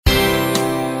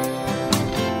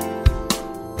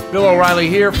Bill O'Reilly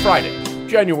here, Friday,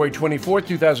 January 24th,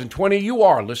 2020. You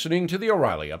are listening to the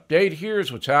O'Reilly Update.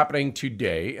 Here's what's happening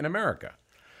today in America.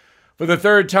 For the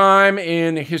third time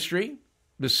in history,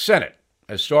 the Senate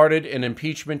has started an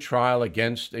impeachment trial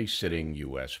against a sitting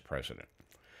U.S. president.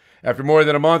 After more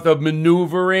than a month of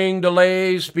maneuvering,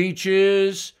 delays,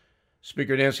 speeches,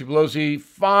 Speaker Nancy Pelosi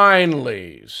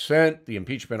finally sent the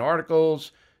impeachment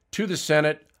articles to the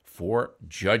Senate for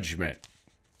judgment.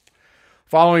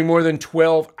 Following more than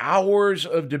 12 hours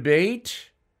of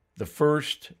debate, the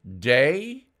first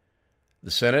day,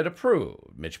 the Senate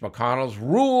approved Mitch McConnell's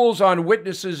rules on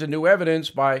witnesses and new evidence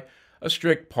by a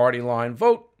strict party line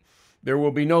vote. There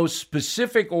will be no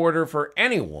specific order for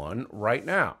anyone right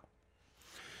now.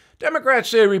 Democrats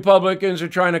say Republicans are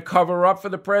trying to cover up for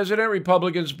the president.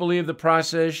 Republicans believe the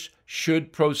process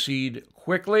should proceed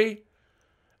quickly,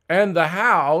 and the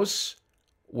House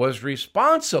was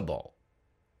responsible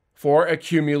for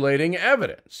accumulating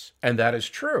evidence, and that is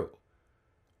true,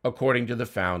 according to the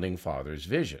Founding Fathers'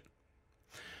 vision.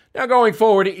 Now, going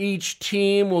forward, each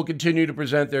team will continue to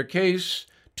present their case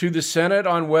to the Senate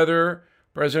on whether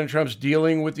President Trump's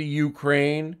dealing with the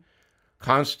Ukraine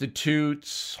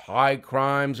constitutes high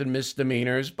crimes and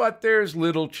misdemeanors, but there's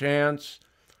little chance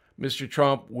Mr.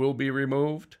 Trump will be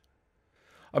removed.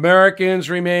 Americans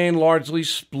remain largely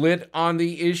split on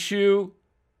the issue.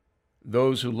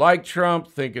 Those who like Trump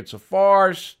think it's a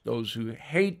farce. Those who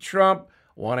hate Trump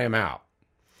want him out.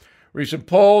 Recent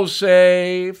polls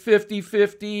say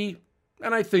 50-50,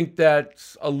 and I think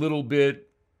that's a little bit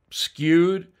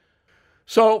skewed.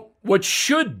 So what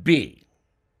should be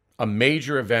a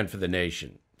major event for the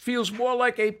nation feels more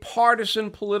like a partisan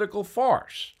political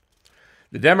farce.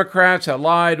 The Democrats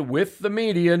allied with the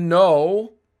media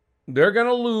know they're going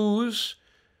to lose.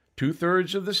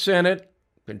 2/3 of the Senate,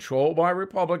 controlled by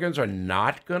Republicans, are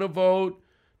not going to vote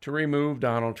to remove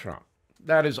Donald Trump.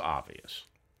 That is obvious.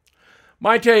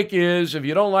 My take is, if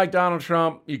you don't like Donald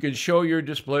Trump, you can show your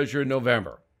displeasure in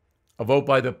November. A vote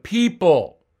by the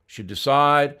people should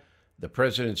decide the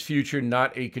president's future,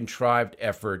 not a contrived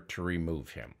effort to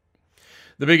remove him.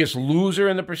 The biggest loser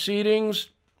in the proceedings,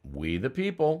 we the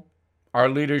people. Our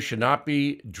leaders should not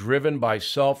be driven by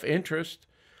self-interest.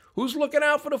 Who's looking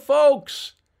out for the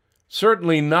folks?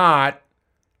 Certainly not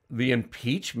the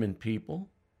impeachment people.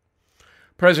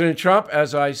 President Trump,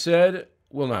 as I said,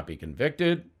 will not be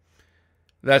convicted.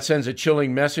 That sends a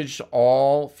chilling message to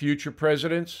all future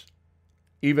presidents.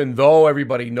 Even though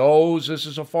everybody knows this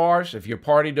is a farce, if your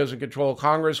party doesn't control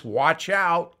Congress, watch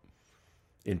out.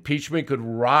 Impeachment could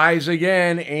rise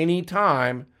again any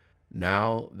time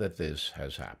now that this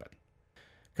has happened.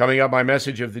 Coming up, my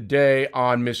message of the day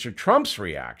on Mr. Trump's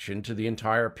reaction to the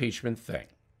entire impeachment thing.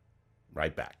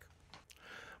 Right back.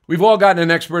 We've all gotten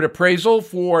an expert appraisal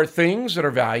for things that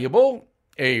are valuable.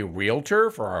 A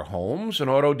realtor for our homes, an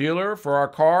auto dealer for our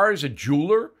cars, a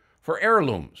jeweler for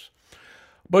heirlooms.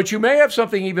 But you may have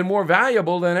something even more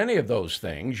valuable than any of those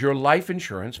things, your life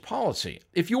insurance policy.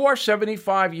 If you are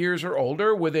 75 years or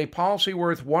older with a policy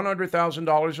worth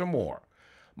 $100,000 or more,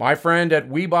 my friend at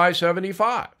We Buy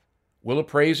 75 will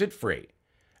appraise it free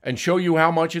and show you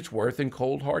how much it's worth in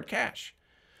cold hard cash.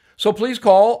 So please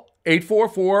call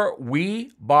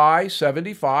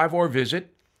 844-WE-BUY-75 or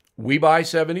visit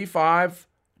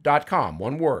WeBuy75.com.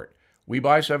 One word,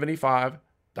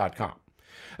 WeBuy75.com.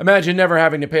 Imagine never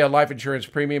having to pay a life insurance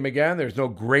premium again. There's no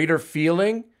greater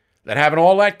feeling than having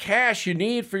all that cash you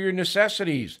need for your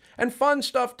necessities and fun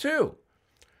stuff too.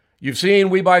 You've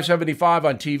seen We Buy 75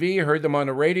 on TV, heard them on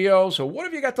the radio, so what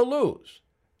have you got to lose?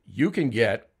 You can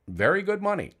get very good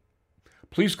money.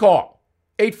 Please call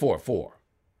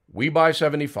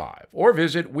 844-WE-BUY-75 or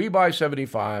visit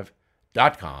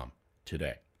WeBuy75.com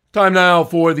today. Time now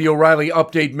for the O'Reilly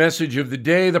Update message of the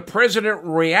day. The president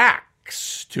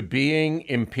reacts to being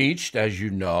impeached, as you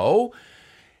know.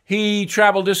 He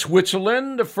traveled to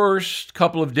Switzerland the first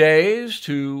couple of days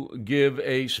to give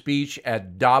a speech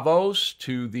at Davos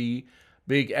to the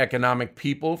big economic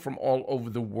people from all over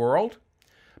the world.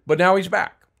 But now he's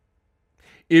back.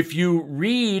 If you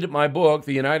read my book,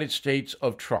 The United States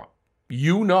of Trump,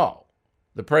 you know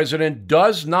the president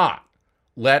does not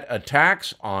let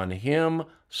attacks on him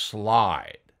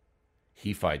slide.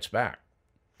 He fights back.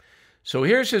 So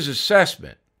here's his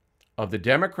assessment of the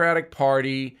Democratic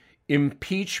Party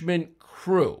impeachment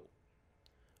crew.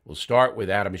 We'll start with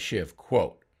Adam Schiff.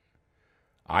 Quote,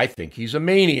 "I think he's a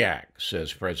maniac,"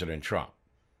 says President Trump.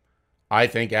 "I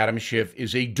think Adam Schiff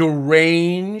is a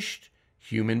deranged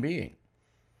human being.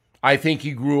 I think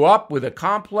he grew up with a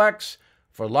complex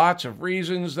for lots of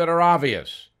reasons that are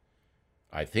obvious.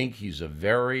 I think he's a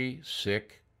very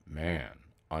sick man,"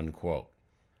 unquote.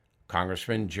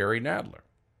 Congressman Jerry Nadler.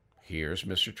 Here's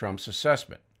Mr. Trump's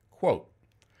assessment. Quote,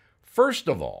 first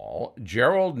of all,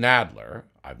 Gerald Nadler,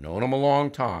 I've known him a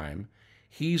long time,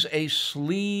 he's a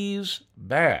sleaze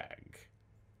bag.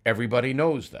 Everybody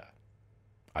knows that.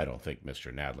 I don't think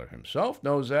Mr. Nadler himself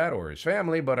knows that or his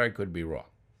family, but I could be wrong.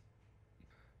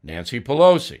 Nancy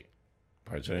Pelosi,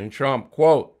 President Trump,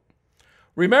 quote,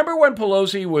 remember when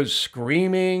Pelosi was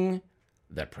screaming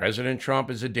that President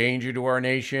Trump is a danger to our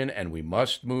nation and we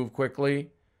must move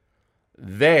quickly?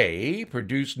 They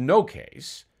produced no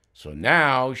case, so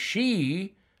now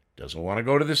she doesn't want to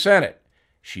go to the Senate.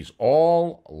 She's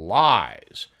all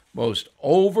lies. Most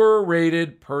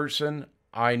overrated person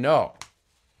I know.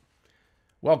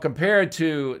 Well, compared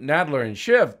to Nadler and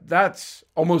Schiff, that's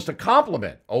almost a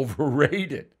compliment.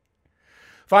 Overrated.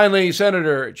 Finally,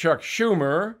 Senator Chuck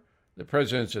Schumer, the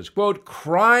president says, quote,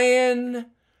 crying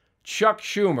Chuck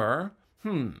Schumer.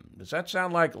 Does that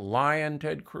sound like Lion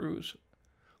Ted Cruz?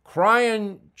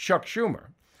 Crying Chuck Schumer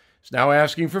is now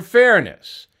asking for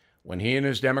fairness when he and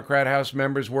his Democrat House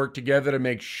members work together to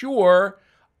make sure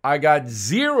I got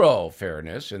zero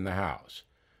fairness in the House.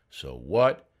 So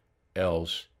what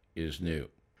else is new?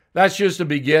 That's just the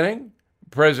beginning.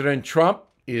 President Trump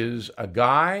is a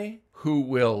guy who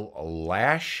will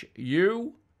lash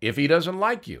you if he doesn't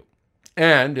like you.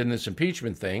 And in this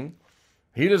impeachment thing,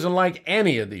 he doesn't like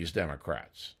any of these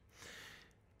Democrats.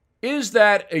 Is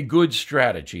that a good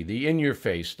strategy, the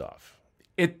in-your-face stuff?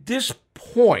 At this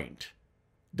point,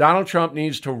 Donald Trump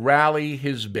needs to rally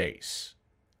his base,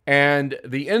 and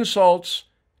the insults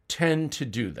tend to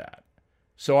do that.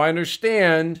 So I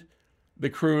understand the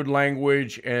crude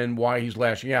language and why he's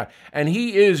lashing out, and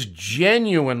he is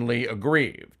genuinely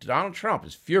aggrieved. Donald Trump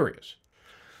is furious.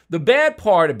 The bad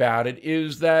part about it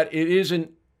is that it isn't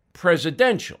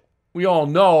presidential. We all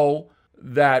know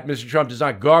that Mr. Trump does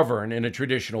not govern in a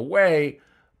traditional way,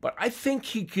 but I think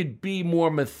he could be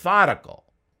more methodical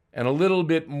and a little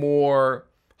bit more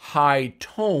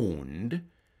high-toned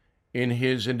in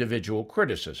his individual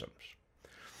criticisms.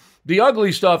 The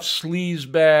ugly stuff,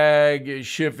 sleazebag,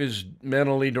 Schiff is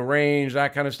mentally deranged,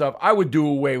 that kind of stuff, I would do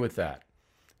away with that.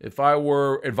 If I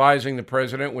were advising the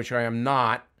president, which I am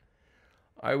not,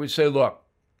 I would say, look,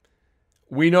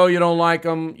 we know you don't like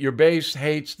them, your base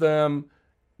hates them,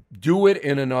 do it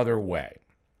in another way.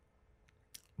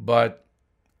 But,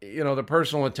 the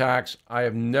personal attacks, I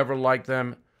have never liked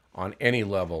them on any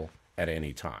level at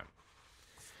any time.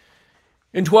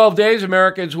 In 12 days,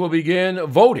 Americans will begin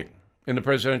voting in the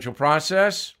presidential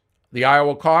process. The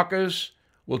Iowa caucus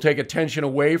will take attention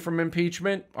away from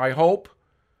impeachment, I hope,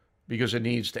 because it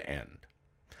needs to end.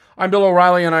 I'm Bill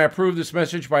O'Reilly, and I approve this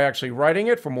message by actually writing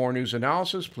it. For more news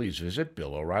analysis, please visit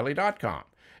BillO'Reilly.com.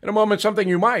 In a moment, something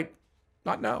you might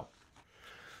not know.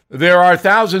 There are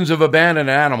thousands of abandoned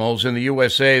animals in the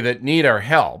USA that need our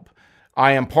help.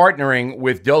 I am partnering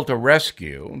with Delta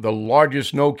Rescue, the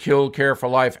largest no-kill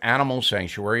care-for-life animal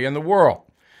sanctuary in the world.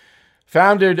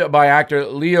 Founded by actor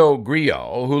Leo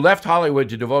Grillo, who left Hollywood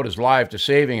to devote his life to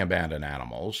saving abandoned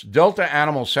animals, Delta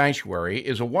Animal Sanctuary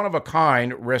is a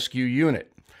one-of-a-kind rescue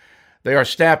unit. They are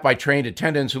staffed by trained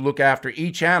attendants who look after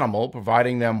each animal,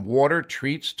 providing them water,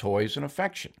 treats, toys, and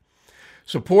affection.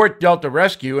 Support Delta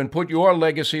Rescue and put your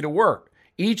legacy to work.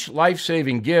 Each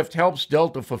life-saving gift helps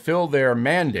Delta fulfill their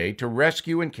mandate to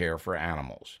rescue and care for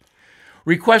animals.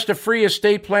 Request a free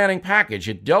estate planning package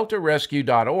at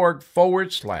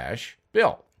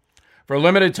deltarescue.org/Bill. For a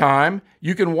limited time,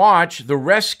 you can watch The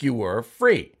Rescuer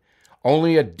free,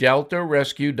 only at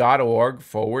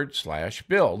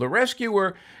deltarescue.org/Bill. The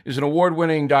Rescuer is an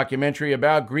award-winning documentary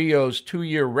about Grillo's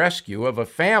 2-year rescue of a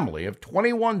family of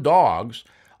 21 dogs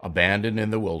abandoned in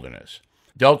the wilderness.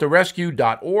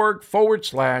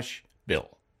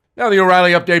 deltarescue.org/Bill. Now, the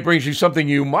O'Reilly Update brings you something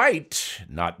you might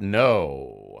not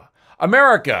know.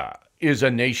 America is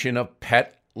a nation of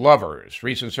pet lovers.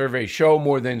 Recent surveys show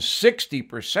more than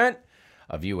 60%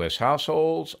 of U.S.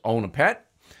 households own a pet,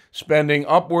 spending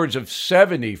upwards of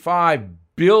 $75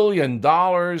 billion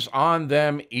on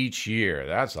them each year.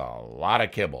 That's a lot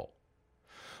of kibble.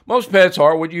 Most pets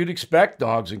are what you'd expect,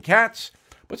 dogs and cats,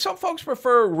 but some folks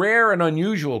prefer rare and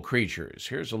unusual creatures.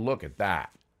 Here's a look at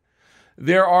that.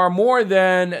 There are more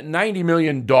than 90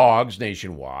 million dogs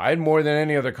nationwide, more than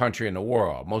any other country in the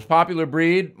world. Most popular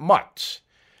breed, mutts.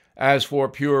 As for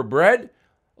purebred,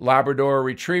 Labrador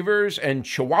retrievers and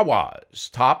Chihuahuas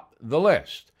top the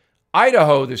list.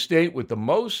 Idaho, the state with the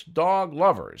most dog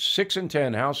lovers. 6 in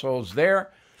 10 households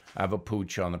there have a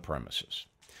pooch on the premises.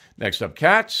 Next up,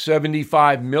 cats,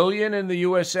 75 million in the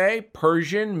USA.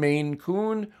 Persian, Maine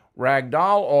Coon,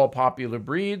 Ragdoll, all popular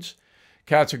breeds.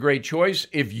 Cats a great choice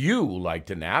if you like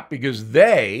to nap because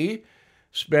they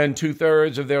spend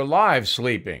 2/3 of their lives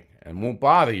sleeping. and won't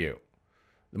bother you.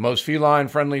 The most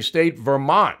feline-friendly state,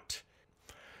 Vermont.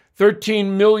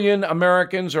 13 million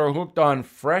Americans are hooked on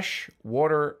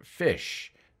freshwater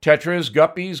fish. Tetras,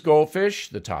 guppies, goldfish,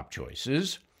 the top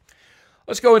choices.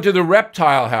 Let's go into the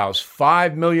reptile house.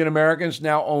 5 million Americans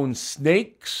now own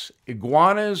snakes,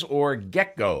 iguanas, or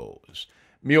geckos.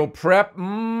 Meal prep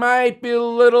might be a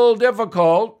little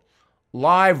difficult.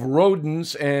 Live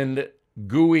rodents and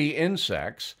gooey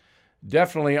insects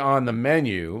definitely on the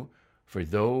menu for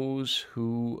those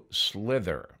who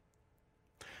slither.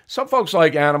 Some folks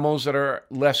like animals that are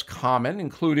less common,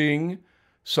 including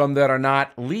some that are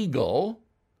not legal.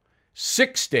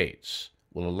 6 states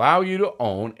will allow you to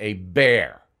own a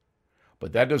bear,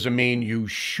 but that doesn't mean you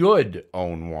should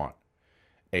own one.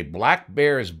 A black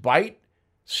bear's bite,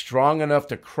 strong enough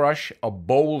to crush a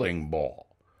bowling ball.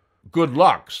 Good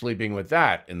luck sleeping with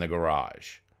that in the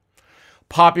garage.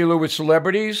 Popular with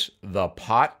celebrities, the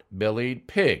pot-bellied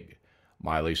pig.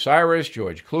 Miley Cyrus,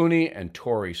 George Clooney, and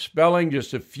Tori Spelling,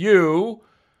 just a few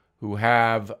who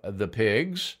have the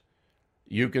pigs.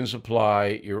 You can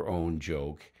supply your own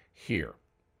joke here.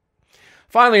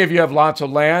 Finally, if you have lots of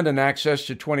land and access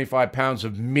to 25 pounds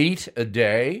of meat a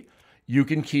day, you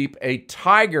can keep a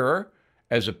tiger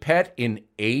as a pet in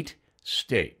 8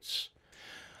 states.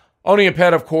 Owning a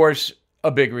pet, of course,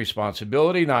 a big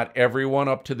responsibility. Not everyone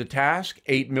up to the task.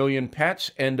 8 million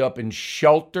pets end up in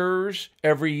shelters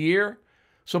every year.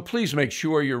 So please make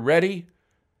sure you're ready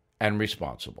and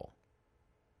responsible.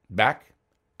 Back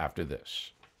after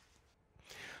this.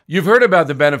 You've heard about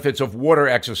the benefits of water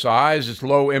exercise. It's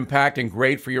low impact and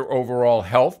great for your overall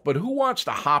health, but who wants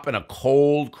to hop in a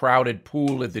cold, crowded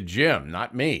pool at the gym?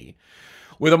 Not me.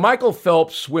 With a Michael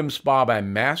Phelps Swim Spa by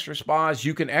Master Spas,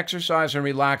 you can exercise and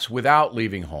relax without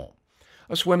leaving home.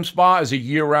 A swim spa is a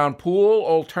year-round pool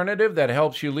alternative that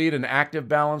helps you lead an active,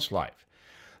 balanced life.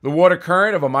 The water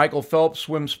current of a Michael Phelps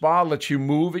Swim Spa lets you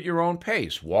move at your own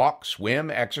pace, walk,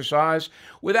 swim, exercise,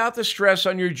 without the stress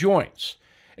on your joints.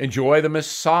 Enjoy the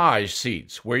massage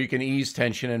seats where you can ease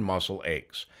tension and muscle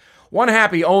aches. One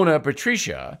happy owner,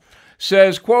 Patricia,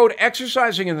 says, quote,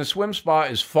 exercising in the swim spa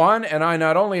is fun, and I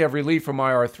not only have relief from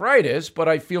my arthritis, but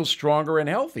I feel stronger and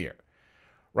healthier.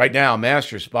 Right now,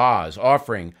 Master Spa is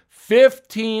offering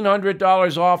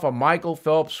 $1,500 off a Michael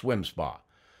Phelps Swim Spa.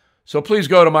 So please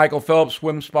go to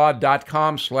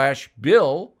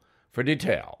michaelphelpsswimspa.com/bill for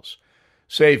details.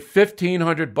 Save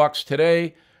 $1,500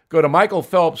 today. Go to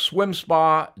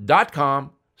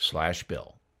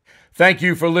michaelphelpsswimspa.com/bill. Thank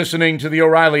you for listening to the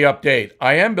O'Reilly Update.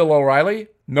 I am Bill O'Reilly.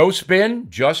 No spin,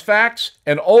 just facts,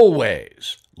 and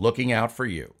always looking out for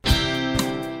you.